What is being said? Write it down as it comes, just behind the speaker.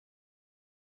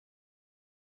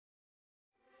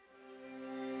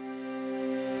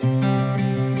I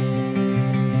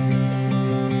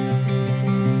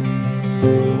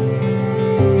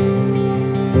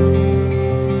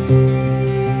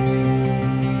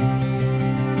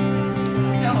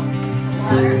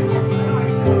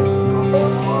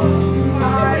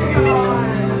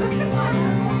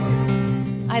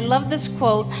love this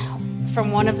quote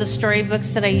from one of the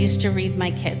storybooks that I used to read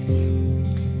my kids.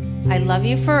 I love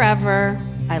you forever.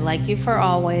 I like you for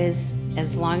always.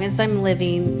 As long as I'm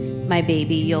living, my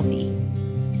baby you'll be.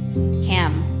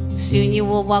 Cam, soon you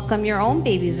will welcome your own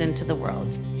babies into the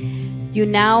world. You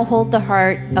now hold the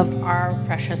heart of our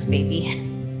precious baby.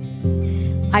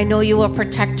 I know you will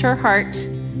protect her heart,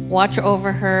 watch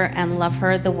over her, and love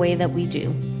her the way that we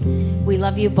do. We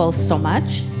love you both so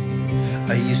much.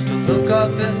 I used to look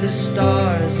up at the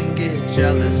stars and get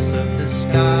jealous of the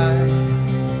sky,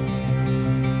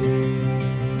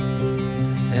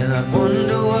 and I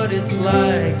wonder what it's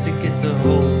like to get to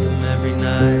hold them every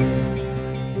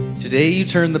night. Today you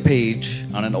turn the page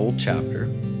on an old chapter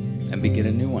and begin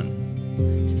a new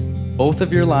one. Both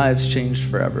of your lives changed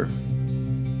forever.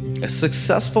 A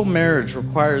successful marriage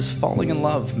requires falling in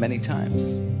love many times,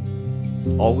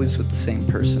 always with the same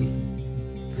person.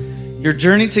 Your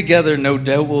journey together no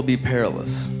doubt will be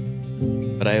perilous,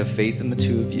 but I have faith in the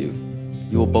two of you.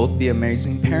 You will both be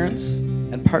amazing parents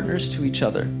and partners to each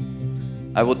other.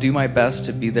 I will do my best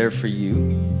to be there for you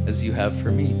as you have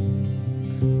for me.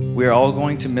 We are all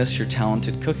going to miss your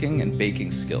talented cooking and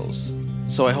baking skills,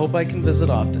 so I hope I can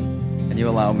visit often and you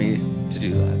allow me to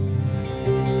do that.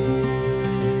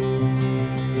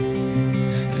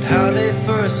 And how they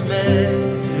first met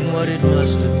and what it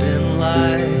must have been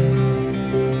like.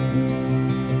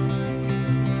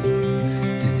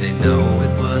 No, it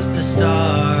was the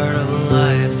start of a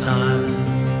lifetime.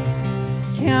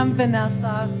 Cam,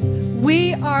 Vanessa,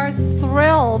 we are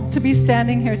thrilled to be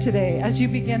standing here today as you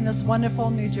begin this wonderful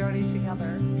new journey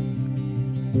together.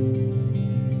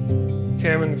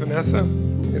 Cam and Vanessa,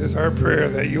 it is our prayer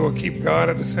that you will keep God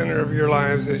at the center of your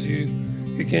lives as you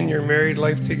begin your married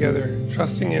life together,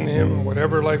 trusting in Him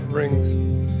whatever life brings.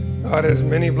 God has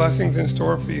many blessings in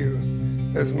store for you.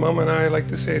 As Mom and I like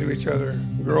to say to each other,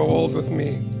 grow old with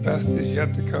me, the best is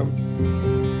yet to come.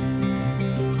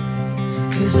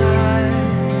 'Cause I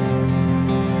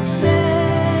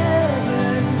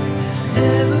never,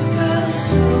 ever felt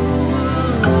so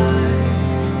alive.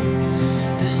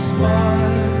 The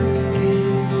spark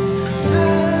is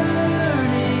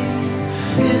turning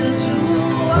into a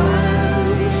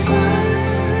wildfire.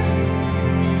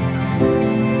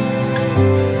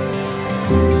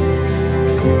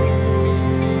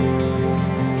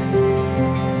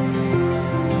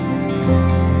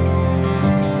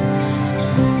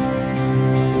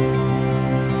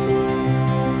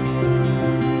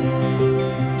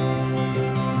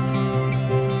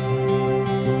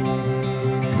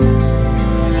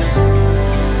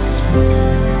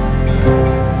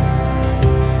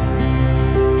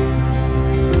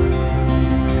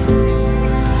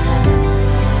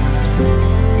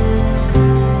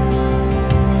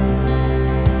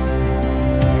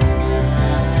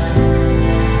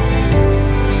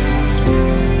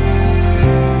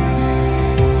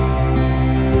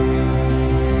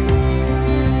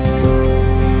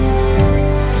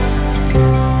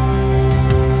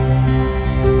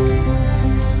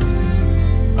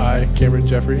 Cameron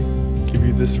Jeffrey, give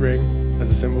you this ring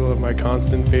as a symbol of my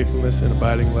constant faithfulness and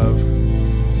abiding love.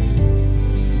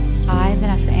 I,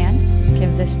 Vanessa Ann,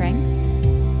 give this ring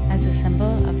as a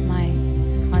symbol of my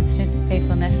constant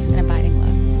faithfulness and abiding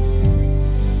love.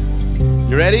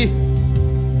 You ready?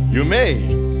 You may.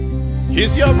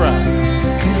 Kiss your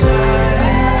bride.